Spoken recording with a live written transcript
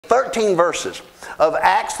13 verses of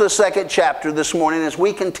Acts, the 2nd chapter this morning as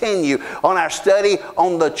we continue on our study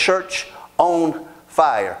on the church on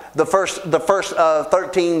fire. The first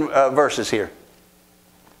 13 verses here.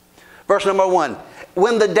 Verse number 1.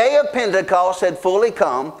 When the day of Pentecost had fully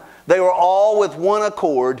come, they were all with one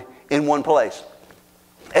accord in one place.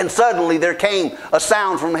 And suddenly there came a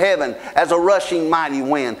sound from heaven as a rushing mighty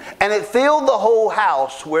wind, and it filled the whole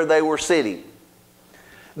house where they were sitting.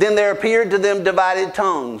 Then there appeared to them divided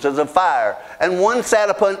tongues as of fire, and one sat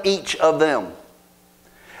upon each of them.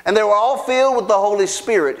 And they were all filled with the Holy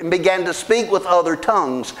Spirit, and began to speak with other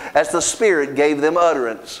tongues as the Spirit gave them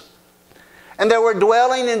utterance. And there were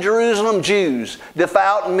dwelling in Jerusalem Jews,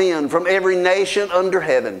 devout men from every nation under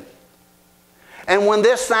heaven. And when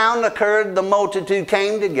this sound occurred, the multitude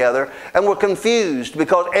came together and were confused,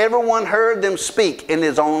 because everyone heard them speak in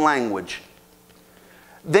his own language.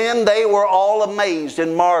 Then they were all amazed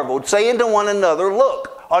and marveled, saying to one another,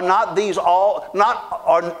 Look, are not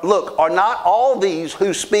all these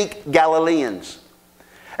who speak Galileans?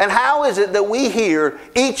 And how is it that we hear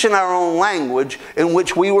each in our own language in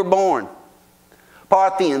which we were born?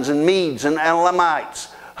 Parthians and Medes and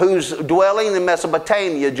Elamites, whose dwelling in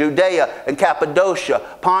Mesopotamia, Judea and Cappadocia,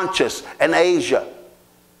 Pontus and Asia,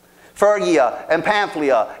 Phrygia and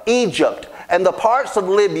Pamphylia, Egypt, and the parts of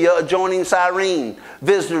Libya adjoining Cyrene,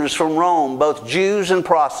 visitors from Rome, both Jews and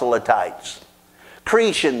proselytes,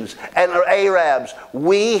 Cretians and Arabs,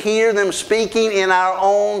 we hear them speaking in our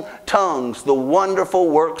own tongues the wonderful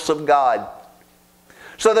works of God.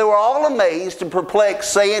 So they were all amazed and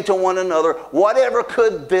perplexed, saying to one another, Whatever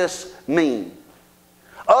could this mean?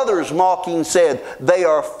 Others mocking said, They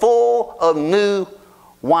are full of new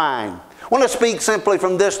wine. I want to speak simply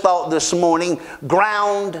from this thought this morning,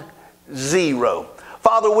 ground zero.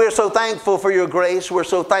 Father, we're so thankful for your grace. We're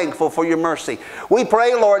so thankful for your mercy. We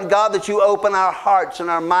pray, Lord God, that you open our hearts and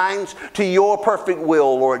our minds to your perfect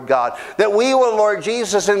will, Lord God. That we will, Lord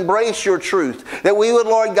Jesus, embrace your truth. That we would,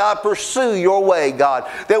 Lord God, pursue your way, God.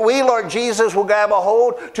 That we, Lord Jesus, will grab a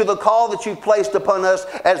hold to the call that you've placed upon us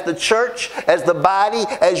as the church, as the body,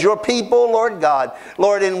 as your people, Lord God.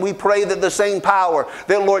 Lord, and we pray that the same power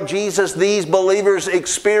that, Lord Jesus, these believers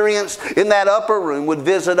experienced in that upper room would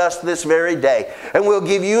visit us this very day. And we'll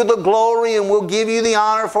give you the glory and we'll give you the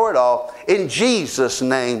honor for it all. In Jesus'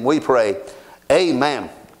 name we pray. Amen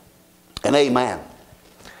and amen.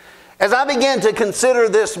 As I began to consider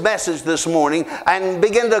this message this morning and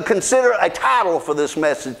begin to consider a title for this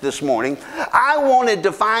message this morning, I wanted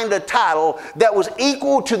to find a title that was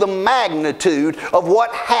equal to the magnitude of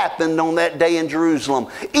what happened on that day in Jerusalem.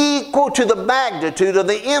 Equal to the magnitude of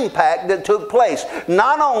the impact that took place,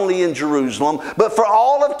 not only in Jerusalem, but for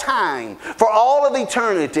all of time, for all of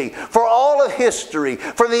eternity, for all of history,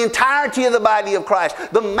 for the entirety of the body of Christ.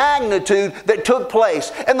 The magnitude that took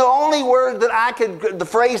place. And the only word that the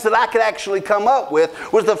phrase that I could actually come up with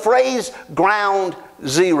was the phrase ground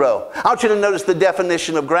zero. I want you to notice the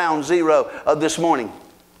definition of ground zero this morning.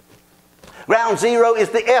 Ground zero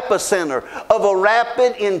is the epicenter of a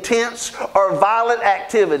rapid, intense, or violent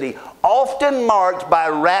activity, often marked by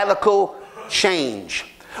radical change.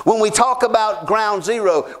 When we talk about ground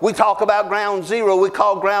zero, we talk about ground zero. We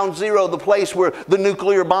call ground zero the place where the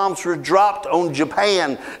nuclear bombs were dropped on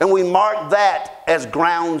Japan, and we mark that as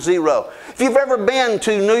ground zero. If you've ever been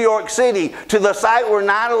to New York City, to the site where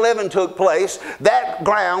 9/11 took place, that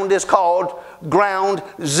ground is called ground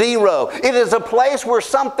zero. It is a place where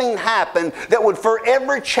something happened that would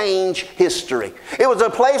forever change history. It was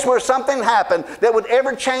a place where something happened that would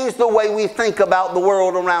ever change the way we think about the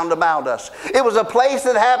world around about us. It was a place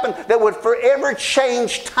that happened that would forever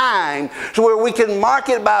change time to where we can mark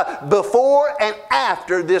it by before and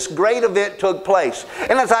after this great event took place.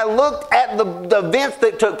 And as I looked at the events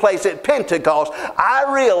that took place at Pentecost, I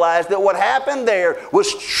realized that what happened there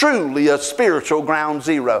was truly a spiritual ground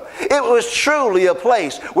zero. It was truly a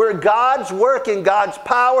place where God's work and God's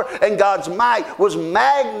power and God's might was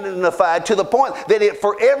magnified to the point that it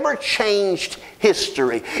forever changed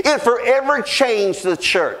history. It forever changed the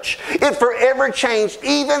church. It forever changed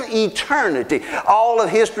even eternity. All of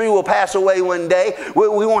history will pass away one day.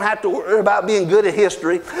 We won't have to worry about being good at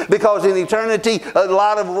history, because in eternity a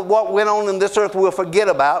lot of what went on in this earth we'll forget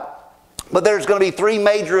about. But there's going to be three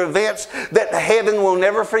major events that heaven will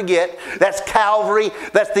never forget. That's Calvary,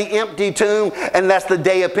 that's the empty tomb, and that's the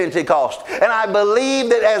day of Pentecost. And I believe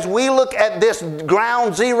that as we look at this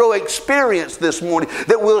ground zero experience this morning,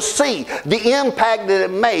 that we'll see the impact that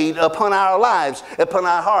it made upon our lives, upon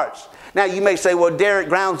our hearts. Now you may say, well, Derrick,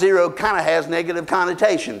 ground zero kind of has negative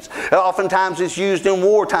connotations. Oftentimes it's used in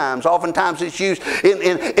war times. Oftentimes it's used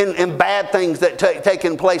in bad things that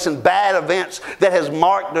taken place, in bad events that has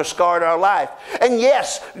marked or scarred our life. And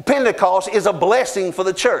yes, Pentecost is a blessing for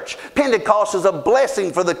the church. Pentecost is a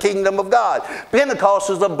blessing for the kingdom of God. Pentecost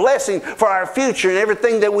is a blessing for our future and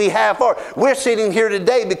everything that we have for. We're sitting here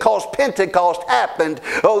today because Pentecost happened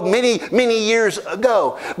many years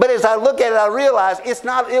ago. But as I look at it, I realize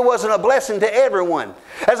it wasn't a blessing to everyone.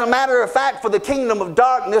 As a matter of fact, for the kingdom of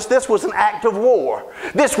darkness, this was an act of war.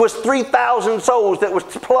 This was 3,000 souls that was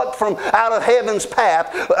plucked from out of hell's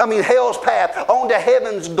path onto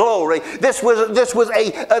heaven's glory. This was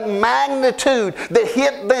a magnitude that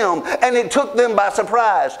hit them, and it took them by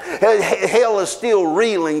surprise. Hell is still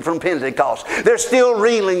reeling from Pentecost. They're still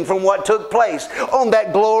reeling from what took place on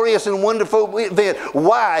that glorious and wonderful event.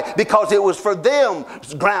 Why? Because it was for them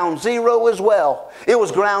ground zero as well. It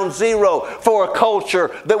was ground zero for a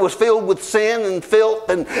culture that was filled with sin and filth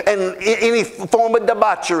and any form of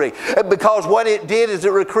debauchery. Because what it did is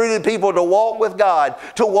it recruited people to walk with God,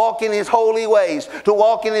 to walk in His holy ways, to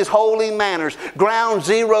walk in His holy manners. Ground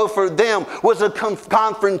zero for them was a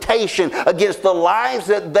confrontation against the lives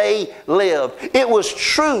that they lived. It was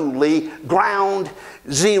truly ground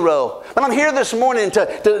zero. But I'm here this morning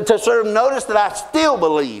to sort of notice that I still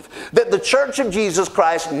believe that the Church of Jesus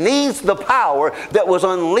Christ needs the power that was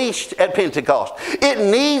unleashed at Pentecost. It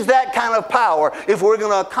needs that kind of power if we're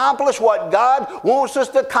going to accomplish what God wants us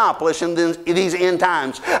to accomplish in these end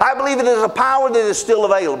times. I believe it is a power that is still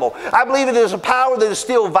available. I believe it is a power that is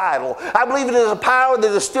still vital. I believe it is a power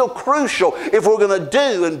that is still crucial if we're going to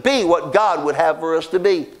do and be what God would have for us to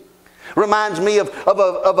be. Reminds me of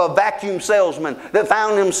a vacuum salesman that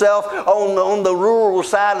found himself on the rural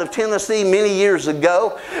side of Tennessee many years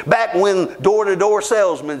ago, back when door-to-door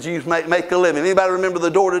salesmen used to make a living. Anybody remember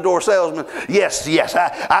the door-to-door salesman? Yes,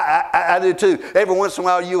 I do too. Every once in a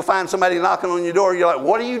while you'll find somebody knocking on your door. You're like,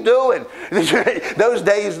 what are you doing? Those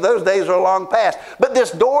days are long past. But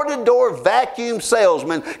this door-to-door vacuum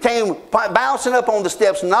salesman came bouncing up on the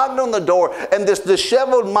steps, knocked on the door, and this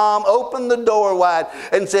disheveled mom opened the door wide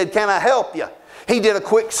and said, "Can I help you?" He did a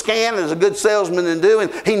quick scan, as a good salesman to do,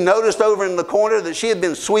 and he noticed over in the corner that she had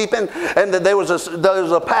been sweeping, and that there was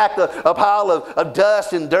a pile of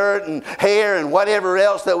dust and dirt and hair and whatever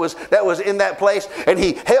else that was in that place. And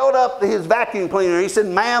he held up his vacuum cleaner. He said,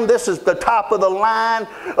 "Ma'am, this is the top of the line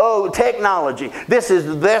technology. This is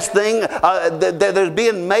the best thing that is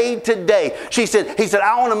being made today." He said,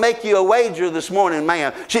 "I want to make you a wager this morning,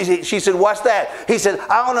 ma'am." She said, "What's that?" He said,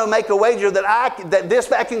 "I want to make a wager that this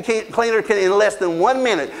vacuum cleaner can, in less than 1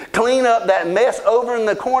 minute, clean up that mess over in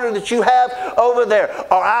the corner that you have over there,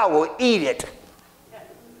 or I will eat it."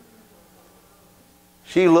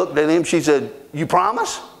 She looked at him. She said, "You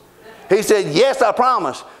promise?" He said, "Yes, I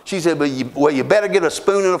promise." She said, "Well, you better get a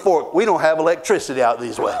spoon and a fork. We don't have electricity out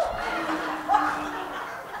these ways."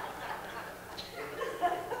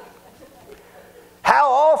 How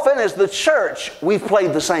often as the church we've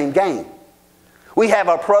played the same game? We have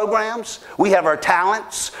our programs, we have our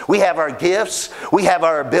talents, we have our gifts, we have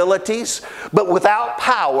our abilities, but without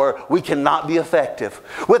power, we cannot be effective.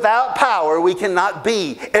 Without power, we cannot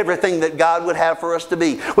be everything that God would have for us to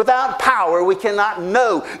be. Without power, we cannot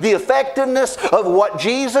know the effectiveness of what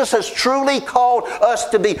Jesus has truly called us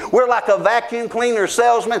to be. We're like a vacuum cleaner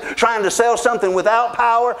salesman trying to sell something without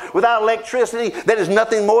power, without electricity, that is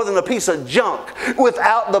nothing more than a piece of junk,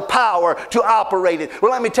 without the power to operate it.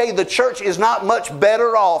 Well, let me tell you, the church is not much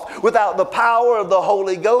better off without the power of the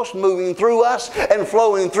Holy Ghost moving through us and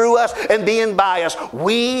flowing through us and being by us.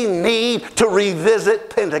 We need to revisit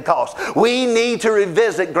Pentecost. We need to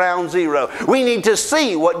revisit ground zero. We need to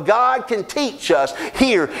see what God can teach us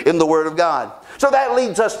here in the Word of God. So that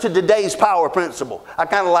leads us to today's power principle. I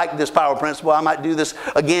kind of like this power principle. I might do this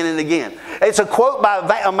again and again. It's a quote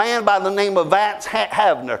by a man by the name of Vance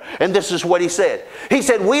Havner, and this is what he said. He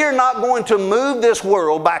said, "We are not going to move this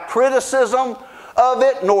world by criticism of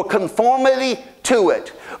it, nor conformity to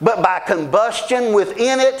it, but by combustion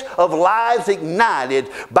within it of lives ignited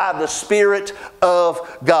by the Spirit of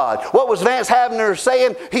God." What was Vance Havner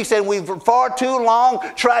saying? He said, we've for far too long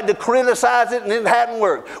tried to criticize it and it hadn't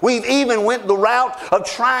worked. We've even went the route of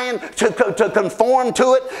trying to conform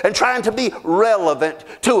to it and trying to be relevant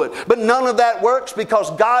to it. But none of that works, because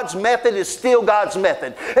God's method is still God's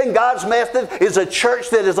method. And God's method is a church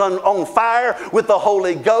that is on fire with the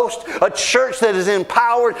Holy Ghost, a church that is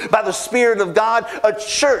empowered by the Spirit of God, God, a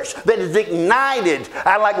church that is ignited.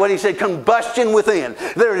 I like what he said, combustion within.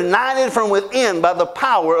 They're ignited from within by the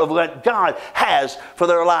power of what God has for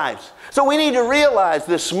their lives. So we need to realize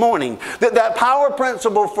this morning that power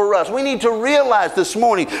principle for us, we need to realize this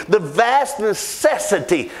morning the vast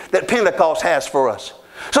necessity that Pentecost has for us.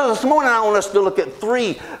 So this morning I want us to look at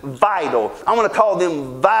three vital, I'm going to call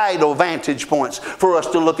them vital vantage points for us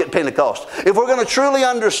to look at Pentecost. If we're going to truly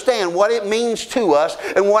understand what it means to us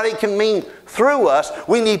and what it can mean through us,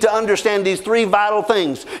 we need to understand these three vital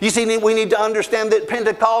things. You see, we need to understand that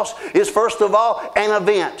Pentecost is first of all an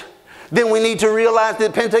event. Then we need to realize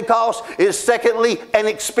that Pentecost is secondly an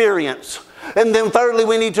experience. And then thirdly,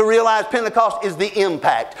 we need to realize Pentecost is the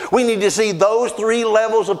impact. We need to see those three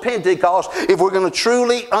levels of Pentecost if we're going to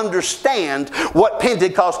truly understand what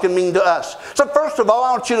Pentecost can mean to us. So first of all,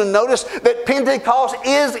 I want you to notice that Pentecost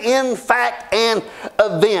is in fact an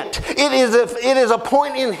event. It is a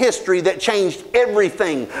point in history that changed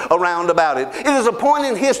everything around about it. It is a point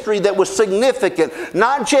in history that was significant.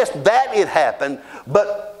 Not just that it happened,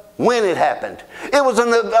 but when it happened. It was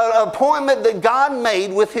an appointment that God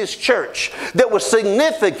made with His church that was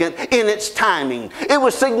significant in its timing. It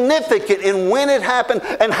was significant in when it happened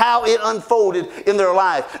and how it unfolded in their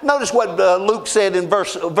life. Notice what Luke said in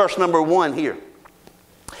verse number 1 here.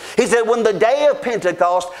 He said, when the day of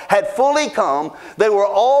Pentecost had fully come, they were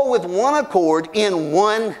all with one accord in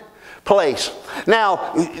one place.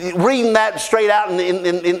 Now, reading that straight out in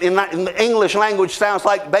the English language sounds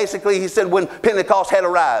like basically he said when Pentecost had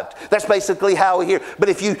arrived. That's basically how we hear. But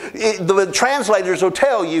the translators will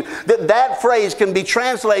tell you that that phrase can be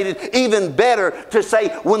translated even better to say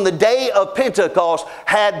when the day of Pentecost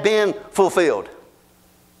had been fulfilled.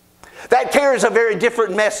 That carries a very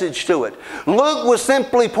different message to it. Luke was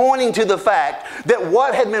simply pointing to the fact that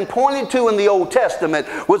what had been pointed to in the Old Testament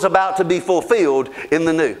was about to be fulfilled in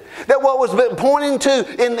the New. That what was pointing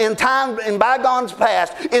to in time, in bygones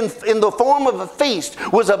past, in the form of a feast,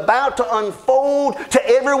 was about to unfold to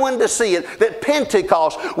everyone to see it, that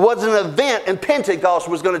Pentecost was an event and Pentecost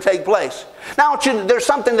was going to take place. Now, there's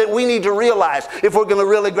something that we need to realize if we're going to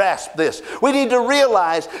really grasp this. We need to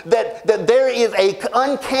realize that there is an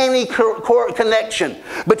uncanny connection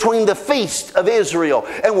between the feast of Israel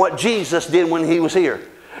and what Jesus did when He was here.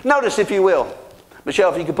 Notice, if you will,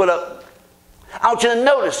 Michelle, if you could put up, I want you to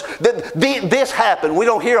notice that this happened. We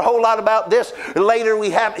don't hear a whole lot about this. Later we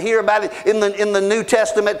hear about it in the New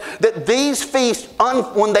Testament. That these feasts,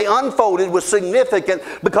 when they unfolded, was significant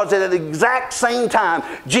because at the exact same time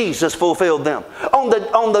Jesus fulfilled them.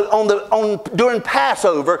 During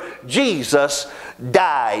Passover, Jesus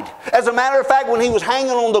died. As a matter of fact, when He was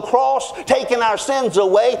hanging on the cross, taking our sins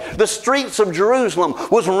away, the streets of Jerusalem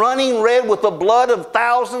was running red with the blood of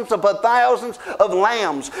thousands upon thousands of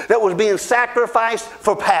lambs that was being sacrificed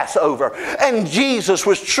for Passover. And Jesus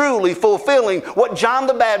was truly fulfilling what John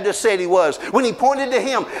the Baptist said He was when he pointed to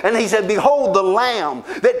Him and he said, "Behold the Lamb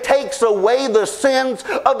that takes away the sins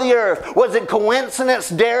of the earth." Was it coincidence,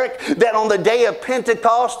 Derrick, that on the day of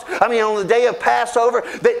Pentecost, on the day of Passover,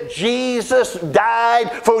 that Jesus died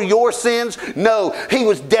for your sins? No, He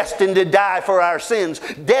was destined to die for our sins,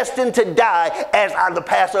 destined to die as the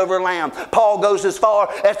Passover lamb. Paul goes as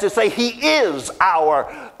far as to say He is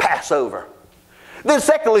our Passover. Then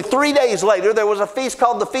secondly, 3 days later, there was a feast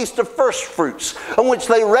called the Feast of First Fruits, in which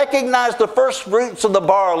they recognized the first fruits of the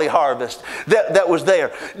barley harvest that was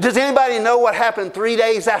there. Does anybody know what happened 3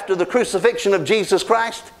 days after the crucifixion of Jesus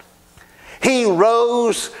Christ? He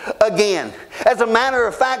rose again. As a matter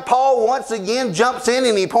of fact, Paul once again jumps in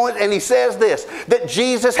and he says this, that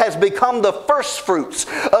Jesus has become the first fruits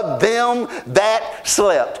of them that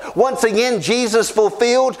slept. Once again, Jesus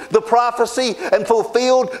fulfilled the prophecy and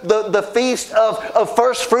fulfilled the feast of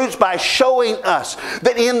first fruits by showing us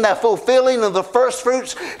that in the fulfilling of the first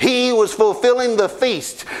fruits, He was fulfilling the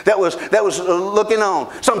feast that was looking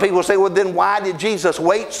on. Some people say, well, then why did Jesus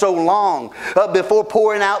wait so long before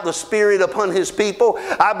pouring out the Spirit upon His people?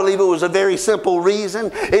 I believe it was a very simple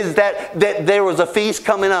reason, is that there was a feast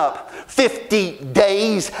coming up. 50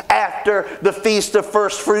 days after the Feast of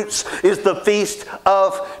First Fruits is the Feast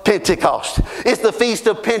of Pentecost. It's the Feast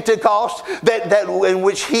of Pentecost in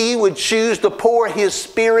which He would choose to pour His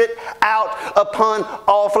Spirit out upon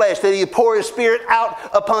all flesh. That He would pour His Spirit out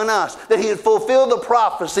upon us. That He would fulfill the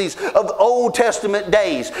prophecies of the Old Testament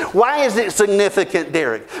days. Why is it significant,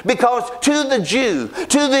 Derrick? Because to the Jew,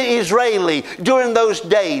 to the Israeli, during those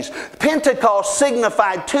days, Pentecost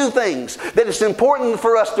signified two things that it's important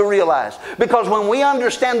for us to realize. Because when we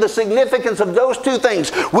understand the significance of those two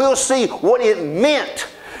things, we'll see what it meant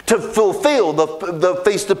to fulfill the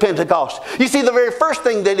Feast of Pentecost. You see, the very first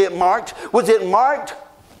thing that it marked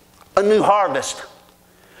a new harvest.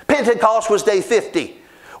 Pentecost was day 50.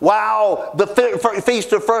 While the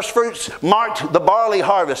Feast of First Fruits marked the barley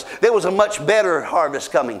harvest, there was a much better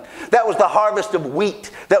harvest coming. That was the harvest of wheat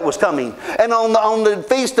that was coming. And on the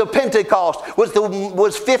Feast of Pentecost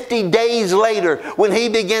was 50 days later when he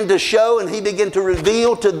began to show and he began to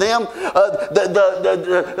reveal to them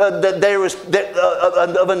that there was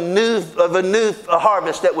of a new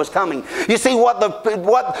harvest that was coming. You see, what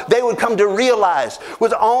they would come to realize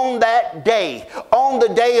was on that day, on the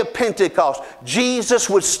day of Pentecost, Jesus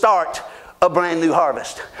would start a brand new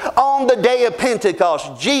harvest. On the day of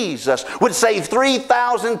Pentecost, Jesus would save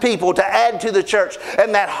 3,000 people to add to the church,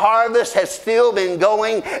 and that harvest has still been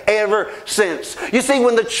going ever since. You see,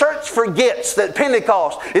 when the church forgets that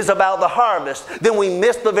Pentecost is about the harvest, then we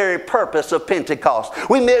miss the very purpose of Pentecost.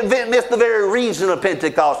 We miss the very reason of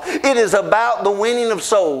Pentecost. It is about the winning of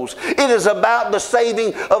souls. It is about the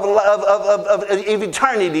saving of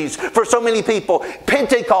eternities for so many people.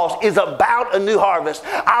 Pentecost is about a new harvest.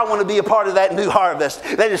 I want to be a part of that new harvest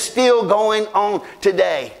that is still going on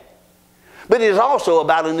today. But it is also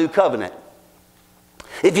about a new covenant.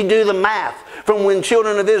 If you do the math from when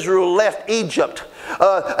children of Israel left Egypt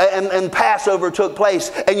and Passover took place,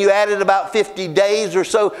 and you added about 50 days or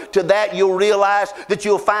so to that, you'll realize that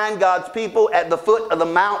you'll find God's people at the foot of the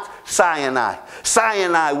Mount Sinai.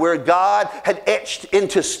 Sinai, where God had etched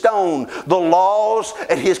into stone the laws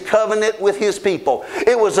and His covenant with His people.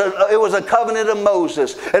 It was a covenant of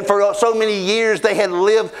Moses. And for so many years they had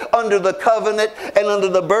lived under the covenant and under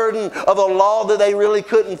the burden of a law that they really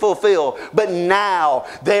couldn't fulfill. But now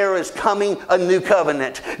there is coming a new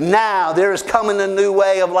covenant. Now there is coming a new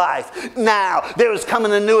way of life. Now there is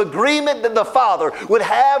coming a new agreement that the Father would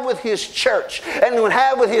have with His church and would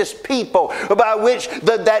have with His people, by which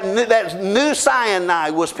that new Sinai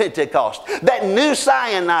was Pentecost. That new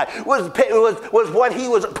Sinai was what He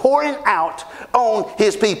was pouring out on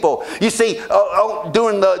His people. You see,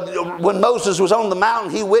 when Moses was on the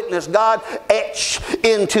mountain, he witnessed God etch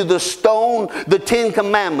into the stone the 10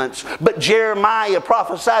 Commandments. But Jeremiah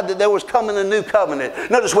prophesied that there was coming a new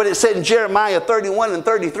covenant. Notice what it said in Jeremiah 31 and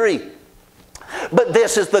 33. But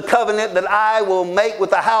this is the covenant that I will make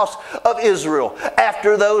with the house of Israel.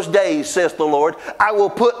 After those days, saith the Lord, I will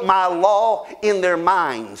put my law in their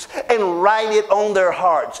minds and write it on their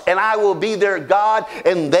hearts. And I will be their God,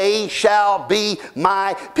 and they shall be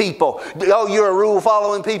my people. Oh, you're a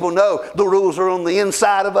rule-following people. No, the rules are on the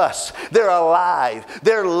inside of us. They're alive.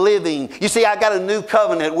 They're living. You see, I got a new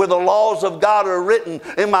covenant where the laws of God are written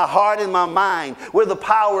in my heart and my mind, where the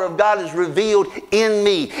power of God is revealed in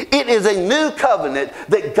me. It is a new covenant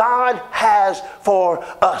that God has for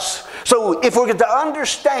us. So if we're going to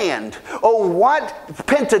understand what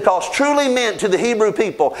Pentecost truly meant to the Hebrew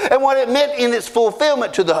people and what it meant in its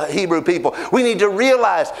fulfillment to the Hebrew people, we need to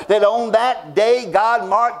realize that on that day God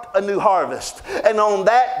marked a new harvest. And on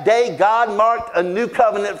that day God marked a new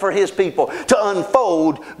covenant for His people to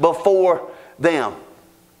unfold before them.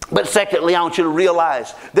 But secondly, I want you to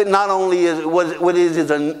realize that not only is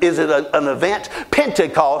it an event,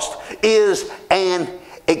 Pentecost is an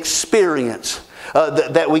experience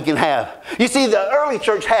that we can have. You see, the early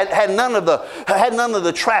church had none of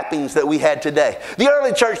the trappings that we had today. The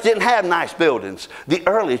early church didn't have nice buildings. The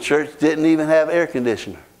early church didn't even have air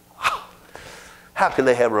conditioner. How could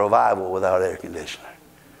they have a revival without air conditioner?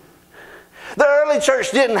 The early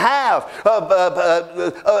church didn't have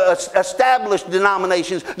established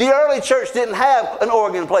denominations. The early church didn't have an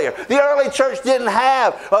organ player. The early church didn't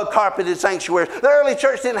have carpeted sanctuaries. The early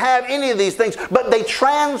church didn't have any of these things, but they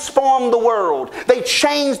transformed the world. They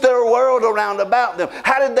changed their world around about them.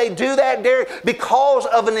 How did they do that, Derrick? Because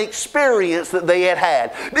of an experience that they had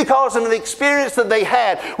had. Because of an experience that they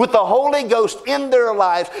had with the Holy Ghost in their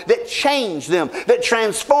lives that changed them, that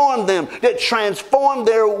transformed them, that transformed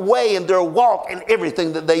their way and their walk and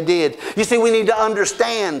everything that they did. You see, we need to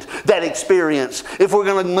understand that experience if we're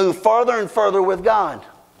going to move further and further with God.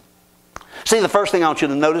 See, the first thing I want you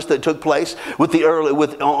to notice that took place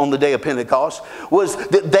on the day of Pentecost was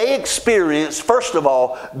that they experienced, first of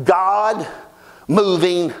all, God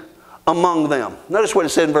moving among them. Notice what it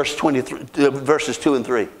said in verses 2 and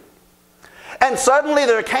 3. And suddenly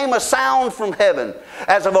there came a sound from heaven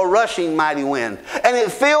as of a rushing mighty wind, and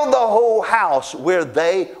it filled the whole house where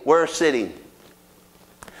they were sitting.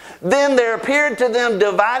 Then there appeared to them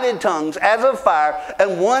divided tongues as of fire,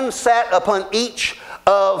 and one sat upon each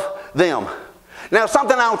of them. Now,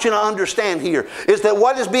 something I want you to understand here is that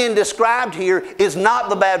what is being described here is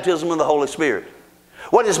not the baptism of the Holy Spirit.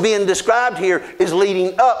 What is being described here is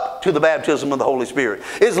leading up to the baptism of the Holy Spirit.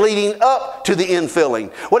 Is leading up to the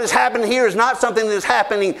infilling. What has happened here is not something that is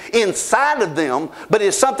happening inside of them, but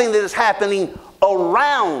is something that is happening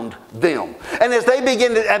around them. And as they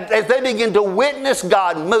begin to witness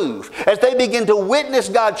God move, as they begin to witness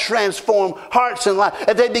God transform hearts and lives,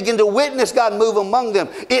 as they begin to witness God move among them,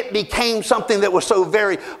 it became something that was so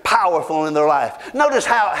very powerful in their life. Notice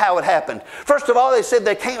how it happened. First of all, they said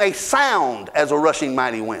there came a sound as a rushing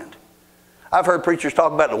mighty wind. I've heard preachers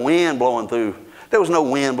talk about the wind blowing through. There was no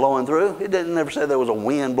wind blowing through. It didn't never say there was a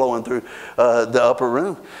wind blowing through the upper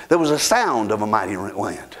room. There was a sound of a mighty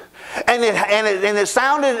wind. And it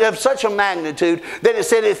sounded of such a magnitude that it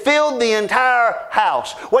said it filled the entire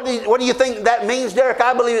house. What do you think that means, Derrick?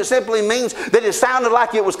 I believe it simply means that it sounded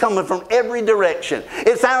like it was coming from every direction.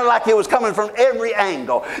 It sounded like it was coming from every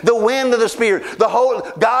angle. The wind of the Spirit.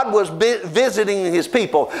 God was visiting His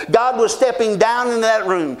people. God was stepping down in that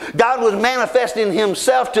room. God was manifesting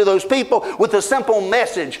Himself to those people with a simple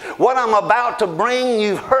message. What I'm about to bring,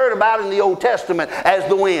 you've heard about in the Old Testament as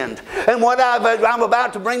the wind. And what I'm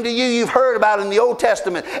about to bring to you, you've heard about in the Old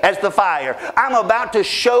Testament as the fire. I'm about to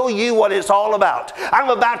show you what it's all about.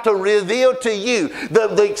 I'm about to reveal to you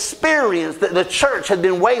the experience that the church had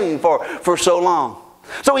been waiting for so long.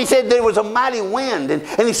 So he said there was a mighty wind,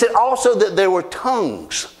 and he said also that there were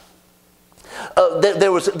tongues.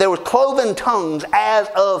 There was cloven tongues as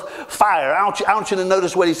of fire. I want you to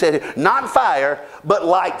notice what he said here. Not fire, but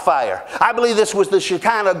like fire. I believe this was the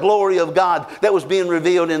Shekinah glory of God that was being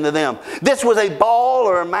revealed into them. This was a ball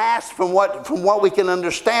or a mass from what we can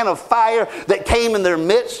understand of fire that came in their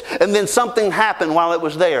midst, and then something happened while it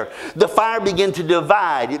was there. The fire began to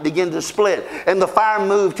divide. It began to split, and the fire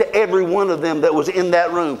moved to every one of them that was in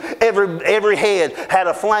that room. Every head had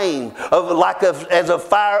a flame as a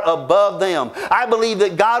fire above them. I believe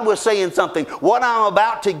that God was saying something. What I'm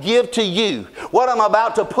about to give to you, what I'm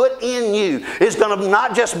about to put in you, is going to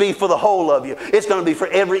not just be for the whole of you. It's going to be for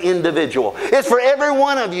every individual. It's for every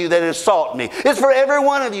one of you that has sought me. It's for every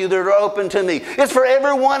one of you that are open to me. It's for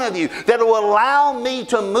every one of you that will allow me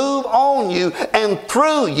to move on you and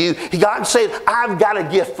through you. God said, I've got a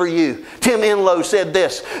gift for you. Tim Enlow said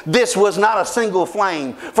this. This was not a single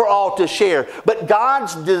flame for all to share, but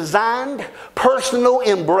God's designed personal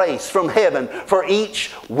embrace from heaven for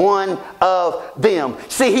each one of them.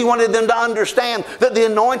 See, He wanted them to understand that the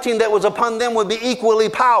anointing that was upon them would be equally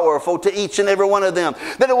powerful to each and every one of them.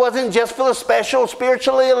 That it wasn't just for the special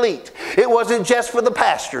spiritually elite. It wasn't just for the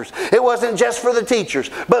pastors. It wasn't just for the teachers.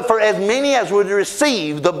 But for as many as would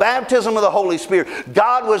receive the baptism of the Holy Spirit,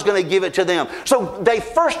 God was going to give it to them. So they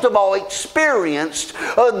first of all experienced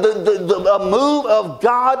a move of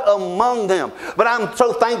God among them. But I'm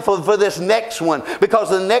so thankful for this next one, because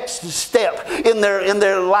the next step in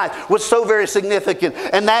their life was so very significant,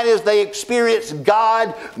 and that is they experienced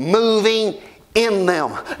God moving in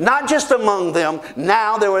them, not just among them.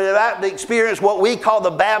 Now they were about to experience what we call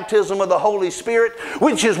the baptism of the Holy Spirit,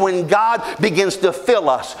 which is when God begins to fill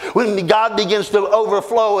us, when God begins to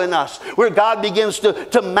overflow in us, where God begins to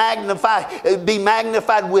be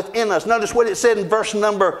magnified within us. Notice what it said in verse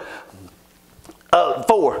number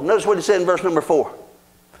 4. Notice what it said in verse number 4.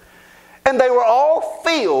 And they were all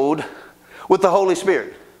filled with the Holy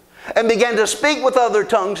Spirit, and began to speak with other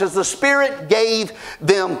tongues as the Spirit gave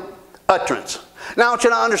them utterance. Now I want you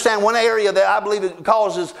to understand one area that I believe it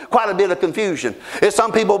causes quite a bit of confusion. Is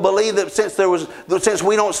some people believe that since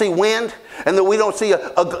we don't see wind and that we don't see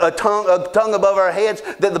a tongue above our heads,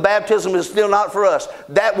 that the baptism is still not for us.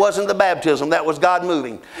 That wasn't the baptism. That was God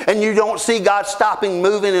moving. And you don't see God stopping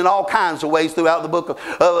moving in all kinds of ways throughout the book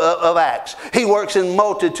of Acts. He works in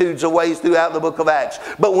multitudes of ways throughout the book of Acts.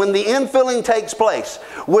 But when the infilling takes place,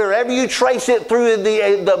 wherever you trace it through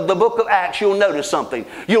the book of Acts, you'll notice something.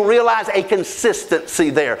 You'll realize a consistency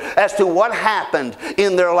there as to what happened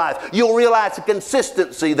in their life. You'll realize a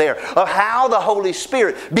consistency there of how the Holy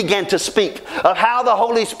Spirit began to speak, of how the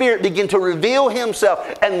Holy Spirit began to reveal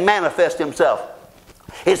Himself and manifest Himself.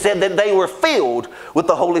 It said that they were filled with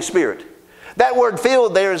the Holy Spirit. That word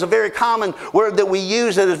filled there is a very common word that we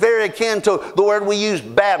use that is very akin to the word we use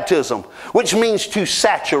baptism, which means to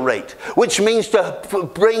saturate, which means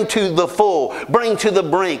to bring to the full, bring to the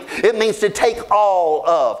brink. It means to take all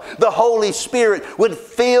of. The Holy Spirit would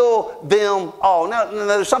fill them all. Now,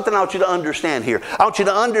 there's something I want you to understand here. I want you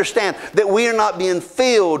to understand that we are not being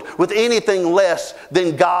filled with anything less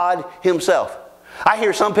than God Himself. I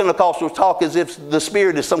hear some Pentecostals talk as if the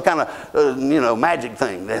Spirit is some kind of, magic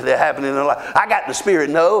thing that happened in their life. I got the Spirit.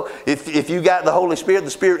 No, if you got the Holy Spirit,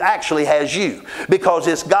 the Spirit actually has you, because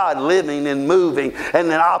it's God living and moving and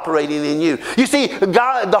then operating in you. You see,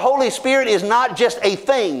 God, the Holy Spirit is not just a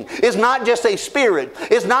thing. It's not just a spirit.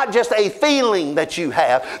 It's not just a feeling that you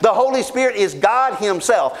have. The Holy Spirit is God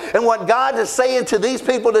Himself. And what God is saying to these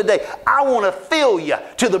people today, I want to fill you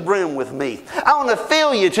to the brim with me. I want to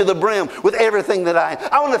fill you to the brim with everything that I am.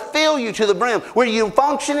 I want to fill you to the brim where you're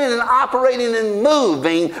functioning and operating and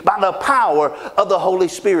moving by the power of the Holy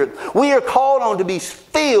Spirit. We are called on to be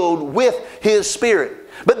filled with His Spirit.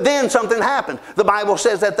 But then something happened. The Bible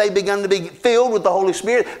says that they began to be filled with the Holy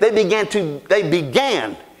Spirit. They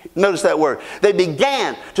began, notice that word, they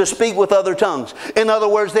began to speak with other tongues. In other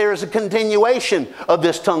words, there is a continuation of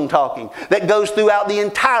this tongue talking that goes throughout the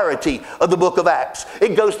entirety of the book of Acts.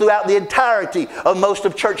 It goes throughout the entirety of most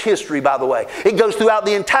of church history, by the way. It goes throughout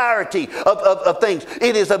the entirety of things.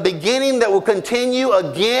 It is a beginning that will continue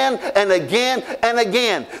again and again and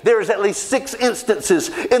again. There's at least 6 instances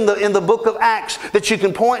in the book of Acts that you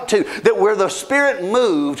can point to that where the Spirit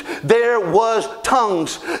moved, there was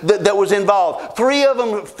tongues that was involved. 3 of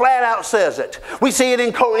them flat out says it. We see it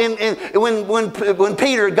when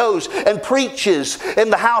Peter goes and preaches in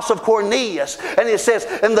the house of Cornelius, and it says,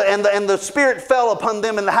 and the Spirit fell upon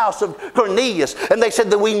them in the house of Cornelius, and they said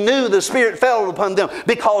that we knew the Spirit fell upon them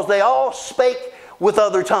because they all spake with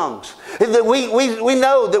other tongues. We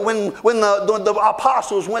know that when the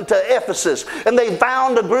apostles went to Ephesus and they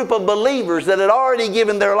found a group of believers that had already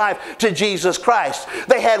given their life to Jesus Christ,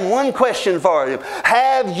 they had one question for them.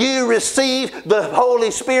 Have you received the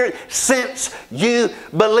Holy Spirit since you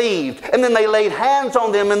believed? And then they laid hands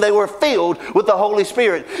on them and they were filled with the Holy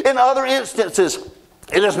Spirit. In other instances,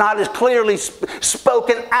 it is not as clearly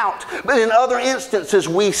spoken out, but in other instances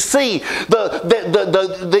we see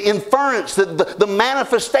the inference, the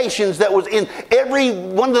manifestations that was in every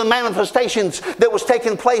one of the manifestations that was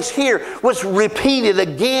taking place here was repeated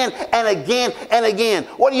again and again and again.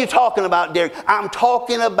 What are you talking about, Derrick? I'm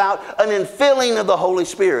talking about an infilling of the Holy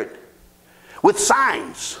Spirit with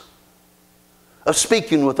signs of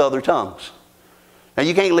speaking with other tongues. Now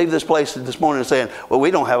you can't leave this place this morning saying, well,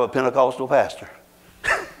 we don't have a Pentecostal pastor.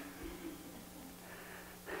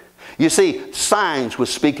 You see, signs with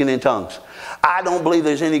speaking in tongues. I don't believe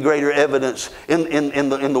there's any greater evidence in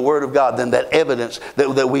the Word of God than that evidence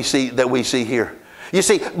that we see here. You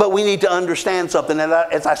see, but we need to understand something. And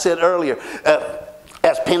as I said earlier,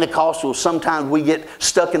 as Pentecostals, sometimes we get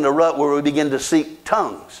stuck in the rut where we begin to seek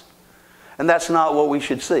tongues. And that's not what we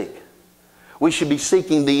should seek. We should be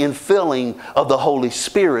seeking the infilling of the Holy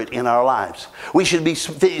Spirit in our lives. We should be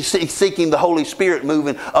seeking the Holy Spirit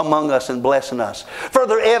moving among us and blessing us.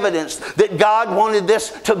 Further evidence that God wanted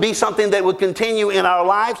this to be something that would continue in our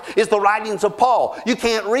lives is the writings of Paul. You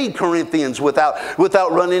can't read Corinthians without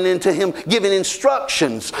running into him giving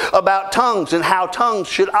instructions about tongues and how tongues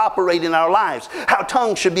should operate in our lives. How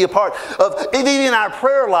tongues should be a part of even our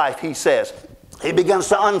prayer life, he says. He begins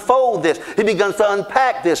to unfold this. He begins to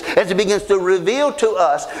unpack this as he begins to reveal to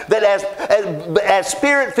us that as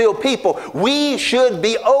Spirit-filled people, we should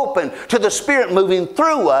be open to the Spirit moving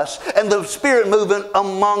through us and the Spirit moving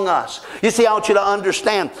among us. You see, I want you to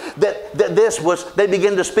understand that they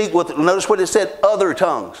begin to speak with, notice what it said, other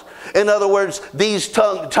tongues. In other words, these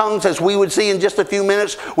tongues, as we would see in just a few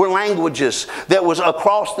minutes, were languages that was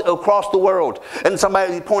across the world. And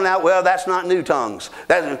somebody pointed out, well, that's not new tongues.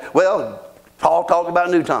 Paul talked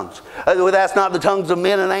about new tongues. That's not the tongues of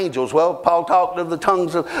men and angels. Well, Paul talked of the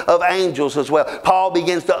tongues of angels as well. Paul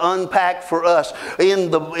begins to unpack for us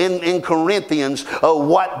in Corinthians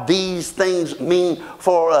what these things mean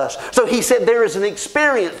for us. So he said there is an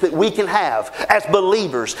experience that we can have as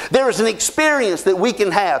believers. There is an experience that we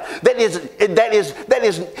can have that is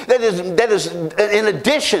in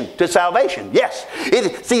addition to salvation. Yes.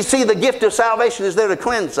 See, the gift of salvation is there to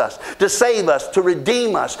cleanse us, to save us, to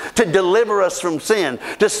redeem us, to deliver us from sin,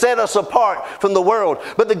 to set us apart from the world.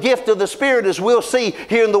 But the gift of the Spirit, as we'll see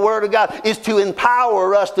here in the Word of God, is to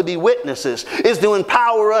empower us to be witnesses, is to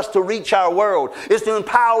empower us to reach our world, is to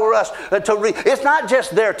empower us it's not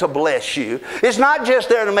just there to bless you. It's not just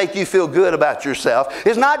there to make you feel good about yourself.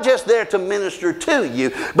 It's not just there to minister to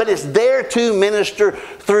you, but it's there to minister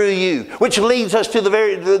through you. Which leads us to the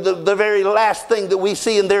very last thing that we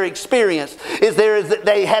see in their experience is that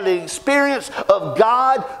they had an experience of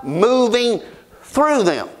God moving through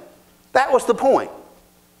them. That was the point.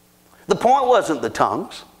 The point wasn't the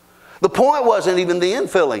tongues. The point wasn't even the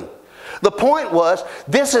infilling. The point was,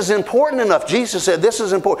 this is important enough. Jesus said, this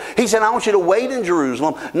is important. He said, I want you to wait in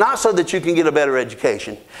Jerusalem, not so that you can get a better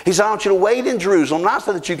education. He said, I want you to wait in Jerusalem, not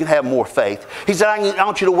so that you can have more faith. He said, I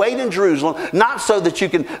want you to wait in Jerusalem, not so that you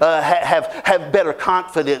can have better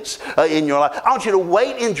confidence in your life. I want you to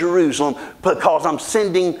wait in Jerusalem because I'm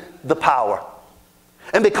sending the power.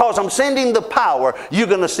 And because I'm sending the power, you're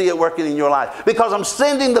going to see it working in your life. Because I'm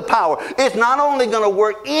sending the power, it's not only going to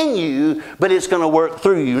work in you, but it's going to work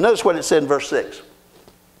through you. Notice what it said in verse 6.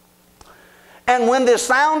 And when this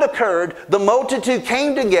sound occurred, the multitude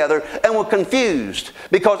came together and were confused,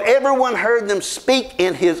 because everyone heard them speak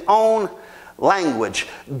in his own language.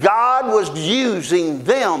 God was using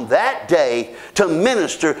them that day to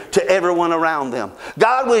minister to everyone around them.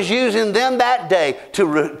 God was using them that day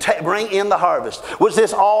to bring in the harvest. Was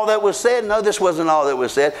this all that was said? No, this wasn't all that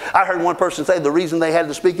was said. I heard one person say the reason they had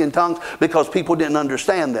to speak in tongues because people didn't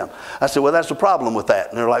understand them. I said, well, that's the problem with that.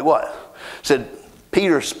 And they're like, what? I said,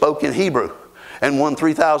 Peter spoke in Hebrew and won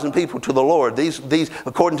 3,000 people to the Lord. These,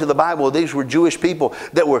 according to the Bible, these were Jewish people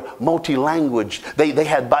that were multi-language.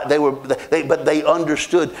 But they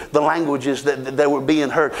understood the languages that were being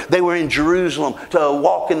heard. They were in Jerusalem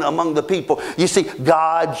walking among the people. You see,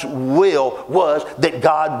 God's will was that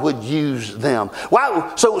God would use them.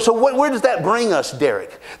 Wow. So where does that bring us,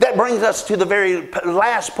 Derrick? That brings us to the very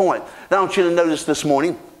last point that I want you to notice this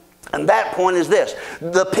morning. And that point is this: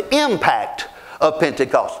 the impact of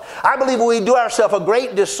Pentecost. I believe we do ourselves a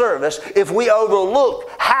great disservice if we overlook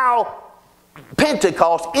how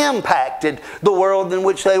Pentecost impacted the world in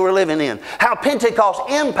which they were living in. How Pentecost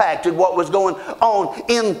impacted what was going on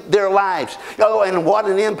in their lives. Oh, and what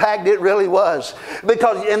an impact it really was.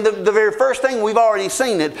 Because and the very first thing, we've already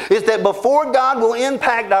seen it, is that before God will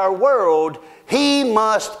impact our world, He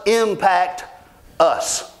must impact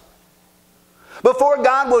us. Before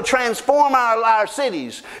God will transform our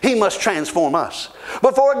cities, He must transform us.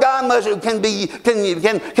 Before God can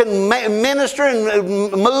minister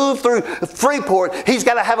and move through Freeport, He's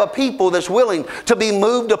got to have a people that's willing to be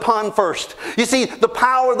moved upon first. You see, the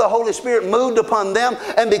power of the Holy Spirit moved upon them,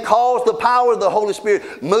 and because the power of the Holy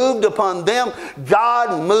Spirit moved upon them,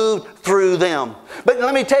 God moved through them. But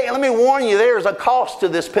let me warn you, there's a cost to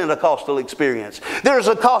this Pentecostal experience. There's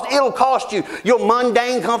a cost. It'll cost you your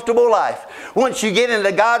mundane, comfortable life. Once you get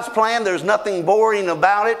into God's plan, there's nothing boring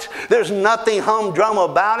about it. There's nothing humdrum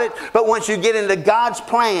about it. But once you get into God's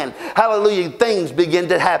plan, hallelujah, things begin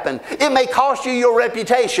to happen. It may cost you your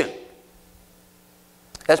reputation.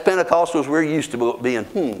 As Pentecostals, we're used to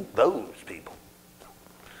being, those people.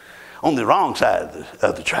 On the wrong side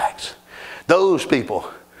of the tracks. Those people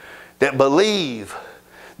that believe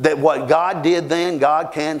that what God did then,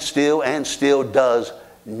 God can still and still does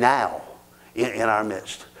now in our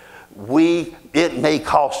midst. It may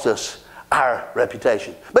cost us our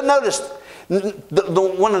reputation. But notice,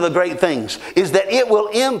 one of the great things is that it will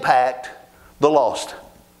impact the lost.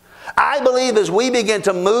 I believe as we begin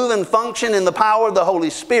to move and function in the power of the Holy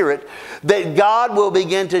Spirit, that God will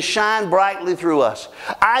begin to shine brightly through us.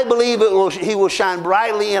 I believe He will shine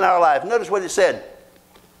brightly in our life. Notice what it said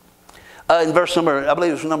in verse number, I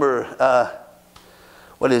believe it's number,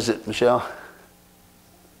 what is it, Michelle?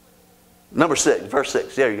 Number 6, verse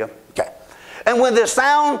 6. There you go. Okay. And when the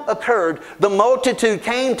sound occurred, the multitude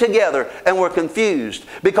came together and were confused,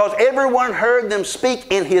 because everyone heard them speak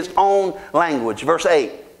in his own language. Verse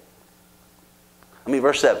 7.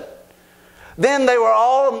 Then they were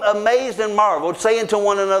all amazed and marveled, saying to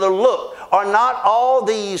one another, look, are not all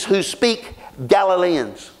these who speak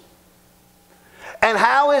Galileans? And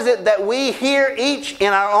how is it that we hear each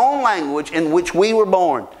in our own language in which we were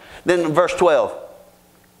born? Then verse 12.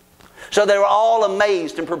 So they were all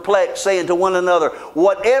amazed and perplexed, saying to one another,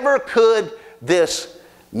 whatever could this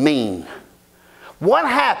mean? What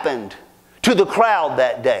happened to the crowd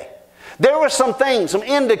that day? There were some things, some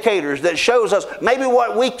indicators that shows us maybe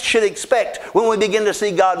what we should expect when we begin to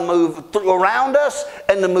see God move around us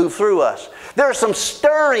and to move through us. There are some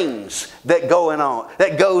stirrings that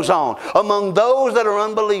goes on among those that are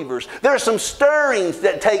unbelievers. There are some stirrings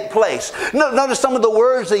that take place. Notice some of the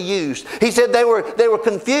words they used. He said they were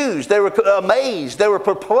confused, they were amazed, they were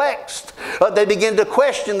perplexed. They began to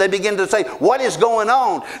question. They began to say, "What is going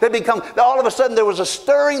on?" All of a sudden there was a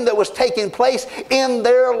stirring that was taking place in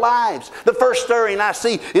their lives. The first stirring I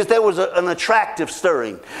see is there was an attractive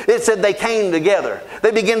stirring. It said they came together.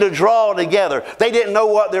 They began to draw together. They didn't know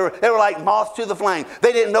what they were like moths moth to the flame.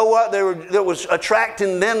 They didn't know what that was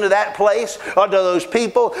attracting them to that place or to those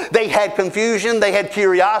people. They had confusion. They had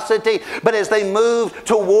curiosity. But as they moved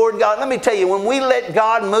toward God, let me tell you, when we let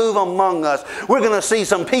God move among us, we're going to see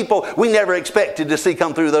some people we never expected to see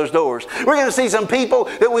come through those doors. We're going to see some people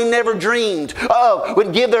that we never dreamed of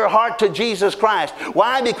would give their heart to Jesus Christ.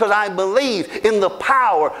 Why? Because I believe in the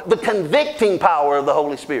power, the convicting power of the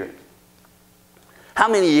Holy Spirit. How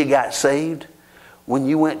many of you got saved when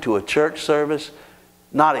you went to a church service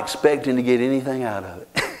not expecting to get anything out of it?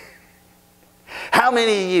 How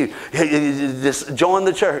many of you just joined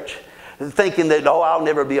the church thinking that, oh, I'll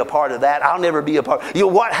never be a part of that. I'll never be a part. You know,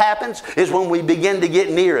 what happens is when we begin to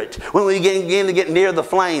get near it, when we begin to get near the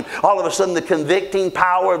flame, all of a sudden the convicting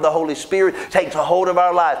power of the Holy Spirit takes a hold of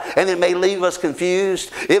our life. And it may leave us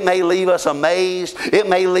confused. It may leave us amazed. It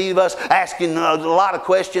may leave us asking a lot of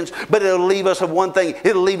questions. But it'll leave us with one thing.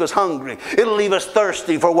 It'll leave us hungry. It'll leave us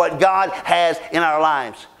thirsty for what God has in our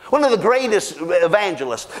lives. One of the greatest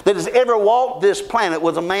evangelists that has ever walked this planet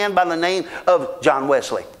was a man by the name of John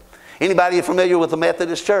Wesley. Anybody familiar with the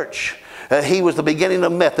Methodist Church? He was the beginning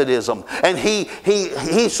of Methodism. And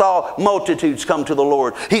he saw multitudes come to the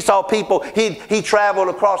Lord. He saw people. He traveled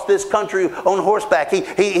across this country on horseback.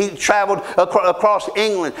 He traveled across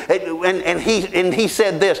England. And he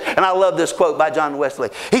said this, and I love this quote by John Wesley.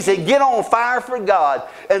 He said, "Get on fire for God,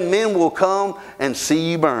 and men will come and see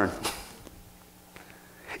you burn."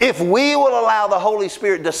 If we will allow the Holy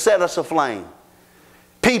Spirit to set us aflame,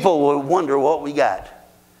 people will wonder what we got.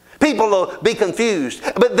 People will be confused.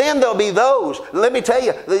 But then there'll be those, let me tell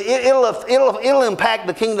you, it'll impact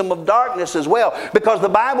the kingdom of darkness as well. Because the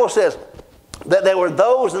Bible says that there were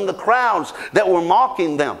those in the crowds that were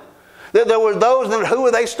mocking them. There were those that, who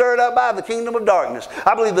were they stirred up by? The kingdom of darkness.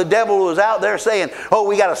 I believe the devil was out there saying, oh,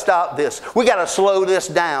 we got to stop this. We got to slow this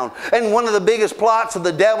down. And one of the biggest plots of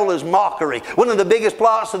the devil is mockery. One of the biggest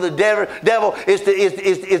plots of the devil is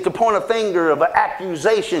to point a finger of an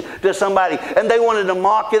accusation to somebody. And they wanted to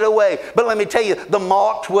mock it away. But let me tell you, the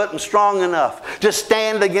mocked wasn't strong enough to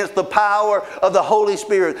stand against the power of the Holy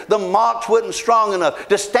Spirit. The mocked wasn't strong enough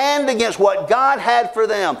to stand against what God had for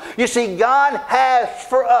them. You see, God has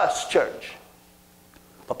for us, church,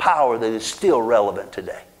 a power that is still relevant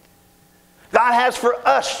today. God has for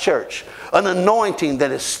us, church, an anointing that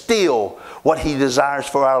is still what He desires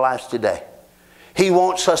for our lives today. He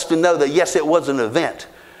wants us to know that, yes, it was an event,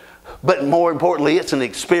 but more importantly, it's an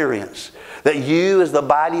experience that you as the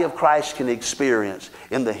body of Christ can experience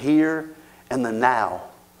in the here and the now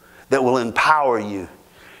that will empower you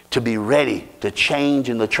to be ready to change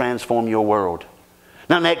and to transform your world.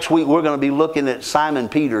 Now, next week, we're going to be looking at Simon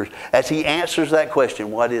Peter as he answers that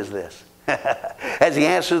question, what is this? As he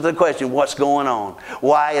answers the question, what's going on?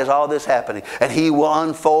 Why is all this happening? And he will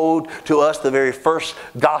unfold to us the very first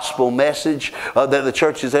gospel message that the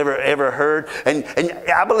church has ever heard. And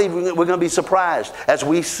I believe we're going to be surprised as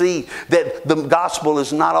we see that the gospel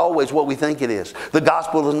is not always what we think it is. The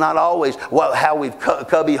gospel is not always how we've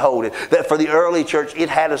cubby-holed it. That for the early church, it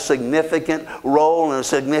had a significant role and a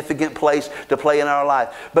significant place to play in our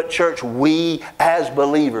life. But church, we as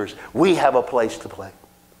believers, we have a place to play.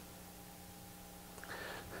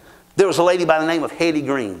 There was a lady by the name of Hetty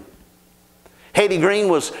Green. Hetty Green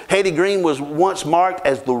was once marked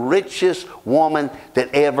as the richest woman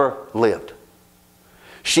that ever lived.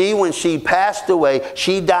 When she passed away,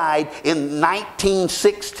 she died in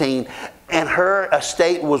 1916, and her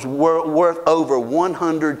estate was worth over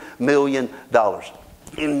 $100 million.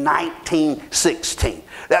 In 1916.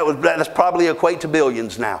 That's probably equate to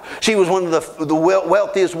billions now. She was one of the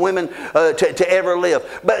wealthiest women to ever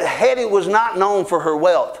live. But Hetty was not known for her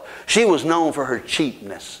wealth. She was known for her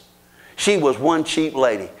cheapness. She was one cheap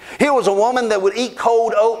lady. Here was a woman that would eat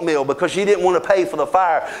cold oatmeal because she didn't want to pay for the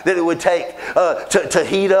fire that it would take to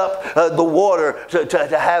heat up the water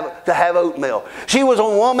to have oatmeal. She was a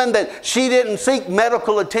woman that she didn't seek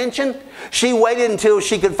medical attention. She waited until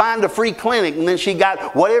she could find a free clinic, and then she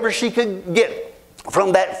got whatever she could get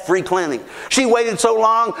from that free clinic. She waited so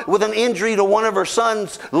long with an injury to one of her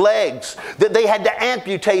son's legs that they had to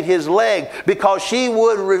amputate his leg because she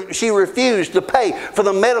refused to pay for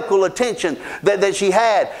the medical attention that she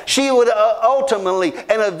had. She would ultimately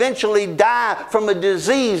and eventually die from a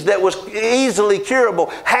disease that was easily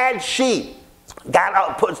curable had she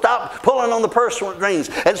stopped pulling on the purse strings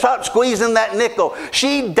and stopped squeezing that nickel.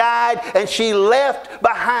 She died and she left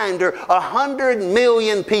behind her $100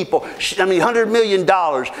 million. She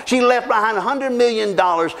left behind $100 million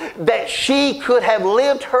that she could have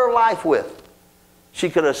lived her life with. She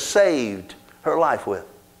could have saved her life with.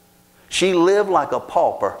 She lived like a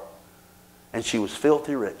pauper and she was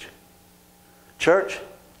filthy rich. Church,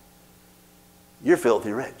 you're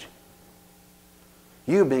filthy rich.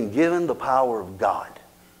 You've been given the power of God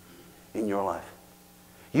in your life.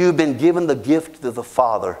 You've been given the gift of the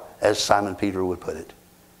Father, as Simon Peter would put it.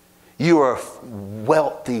 You are a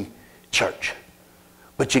wealthy church,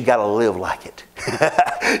 but you got to live like it.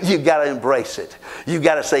 You got to embrace it. You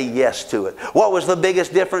got to say yes to it. What was the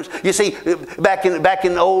biggest difference? You see, back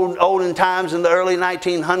in olden times, in the early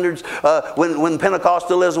 1900s, when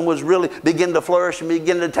Pentecostalism was really beginning to flourish and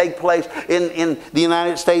begin to take place in the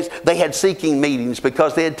United States, they had seeking meetings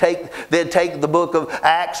because they'd take the book of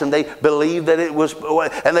Acts, and they believed that it was,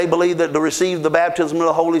 and they believed that to receive the baptism of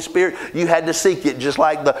the Holy Spirit, you had to seek it just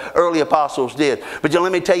like the early apostles did. But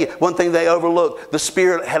let me tell you one thing they overlooked: the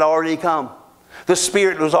Spirit had already come. The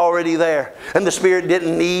Spirit was already there. And the Spirit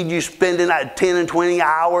didn't need you spending 10 and 20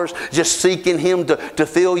 hours just seeking Him to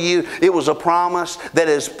fill you. It was a promise that,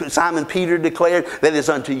 as Simon Peter declared, that is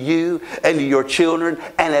unto you and to your children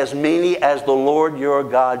and as many as the Lord your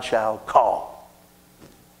God shall call.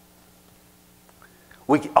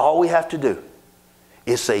 All we have to do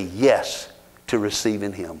is say yes to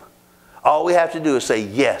receiving Him. All we have to do is say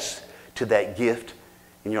yes to that gift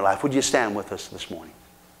in your life. Would you stand with us this morning?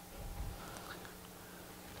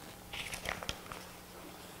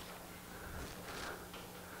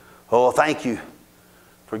 Oh, thank you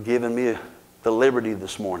for giving me the liberty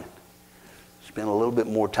this morning. Spend a little bit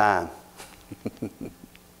more time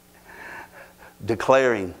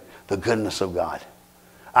declaring the goodness of God.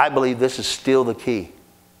 I believe this is still the key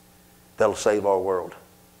that'll save our world.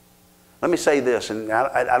 Let me say this, and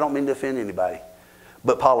I don't mean to offend anybody,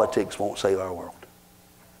 but politics won't save our world.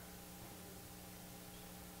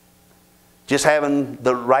 Just having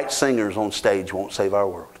the right singers on stage won't save our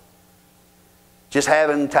world. Just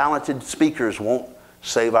having talented speakers won't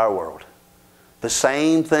save our world. The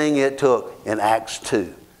same thing it took in Acts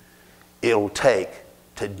 2, it'll take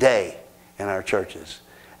today in our churches.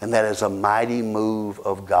 And that is a mighty move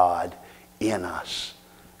of God in us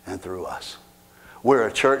and through us. Where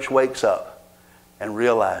a church wakes up and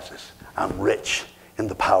realizes, I'm rich in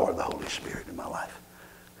the power of the Holy Spirit in my life.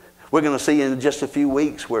 We're going to see in just a few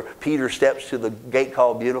weeks where Peter steps to the gate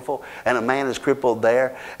called Beautiful, and a man is crippled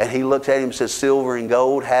there, and he looks at him and says, silver and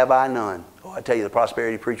gold have I none. Oh, I tell you, the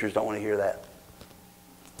prosperity preachers don't want to hear that.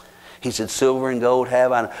 He said, silver and gold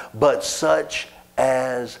have I none, but such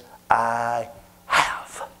as I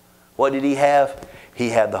have. What did he have? He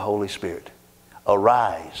had the Holy Spirit.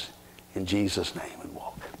 Arise in Jesus' name and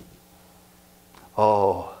walk.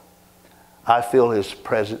 Oh, I feel His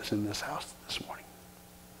presence in this house this morning.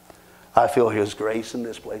 I feel His grace in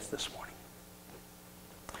this place this morning.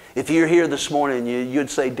 If you're here this morning, you'd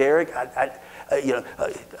say, Derrick,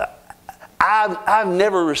 I've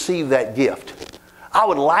never received that gift. I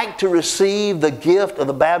would like to receive the gift of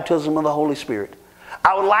the baptism of the Holy Spirit.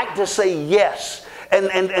 I would like to say yes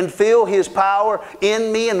and feel His power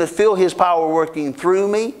in me and to feel His power working through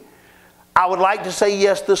me. I would like to say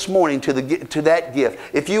yes this morning to that gift.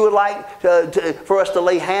 If you would like for us to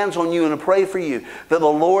lay hands on you and to pray for you, that the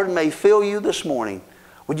Lord may fill you this morning,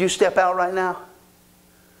 would you step out right now?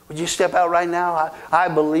 Would you step out right now? I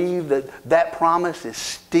believe that promise is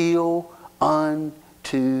still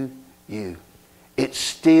unto you. It's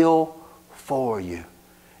still for you.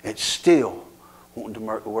 It's still wanting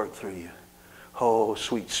to work through you. Oh,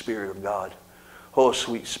 sweet Spirit of God. Oh,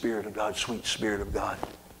 sweet Spirit of God, sweet Spirit of God.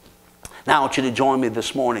 Now I want you to join me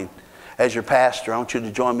this morning as your pastor. I want you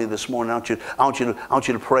to join me this morning. I want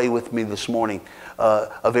you to pray with me this morning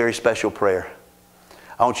a very special prayer.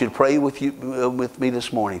 I want you to pray with me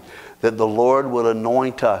this morning that the Lord will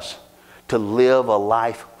anoint us to live a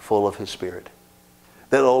life full of His Spirit.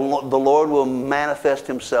 That the Lord will manifest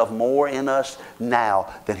Himself more in us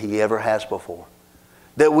now than He ever has before.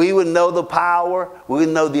 That we would know the power, we would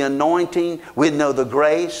know the anointing, we'd know the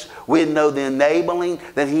grace, we'd know the enabling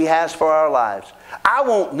that He has for our lives. I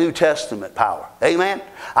want New Testament power. Amen?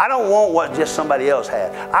 I don't want what just somebody else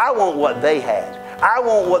had. I want what they had. I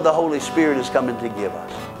want what the Holy Spirit is coming to give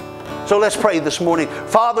us. So let's pray this morning.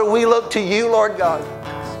 Father, we look to You, Lord God.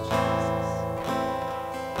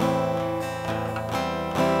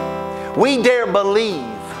 We dare believe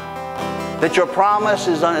that Your promise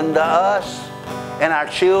is unto us and our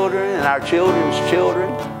children and our children's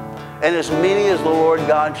children, and as many as the Lord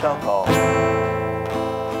God shall call.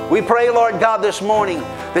 We pray, Lord God, this morning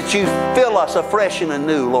that You fill us afresh and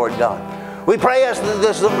anew, Lord God. We pray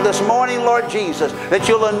this morning, Lord Jesus, that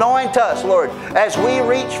You'll anoint us, Lord, as we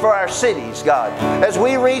reach for our cities, God, as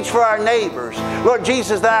we reach for our neighbors, Lord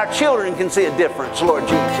Jesus, that our children can see a difference, Lord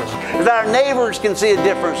Jesus, that our neighbors can see a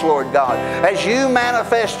difference, Lord God, as You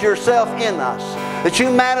manifest Yourself in us. that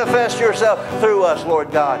you manifest yourself through us,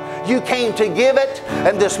 Lord God. You came to give it,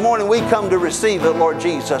 and this morning we come to receive it, Lord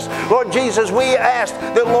Jesus. Lord Jesus, we ask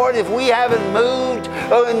that, Lord, if we haven't moved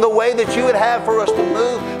in the way that you would have for us to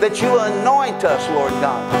move, that you will anoint us, Lord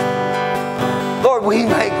God. Lord, we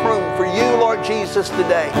make room for you, Lord Jesus,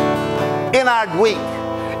 today. In our week,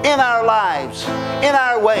 in our lives, in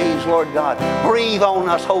our ways, Lord God. Breathe on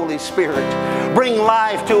us, Holy Spirit. Bring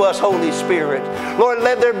life to us, Holy Spirit. Lord,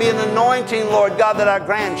 let there be an anointing, Lord God, that our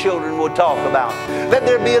grandchildren will talk about. Let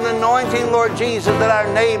there be an anointing, Lord Jesus, that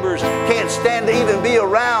our neighbors can't stand to even be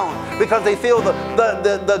around because they feel the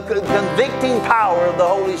convicting power of the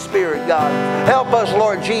Holy Spirit, God. Help us,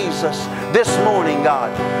 Lord Jesus, this morning, God.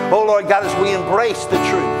 Oh, Lord God, as we embrace the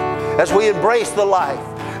truth, as we embrace the life,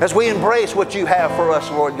 as we embrace what you have for us,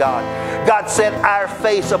 Lord God. God, set our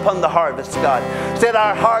face upon the harvest, God. Set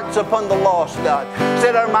our hearts upon the lost, God.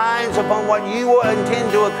 Set our minds upon what you will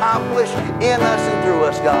intend to accomplish in us and through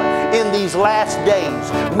us, God. In these last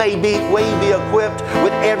days, may we be equipped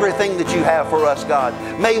with everything that you have for us, God.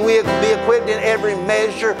 May we be equipped in every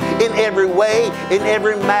measure, in every way, in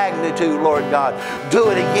every magnitude, Lord God. Do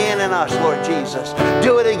it again in us, Lord Jesus.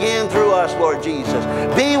 Do it again through us, Lord Jesus.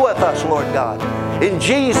 Be with us, Lord God. In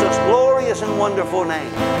Jesus' glorious and wonderful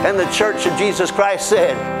name. And the Church of Jesus Christ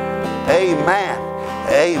said, amen.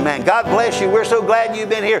 Amen. God bless you. We're so glad you've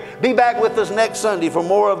been here. Be back with us next Sunday for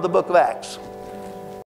more of the book of Acts.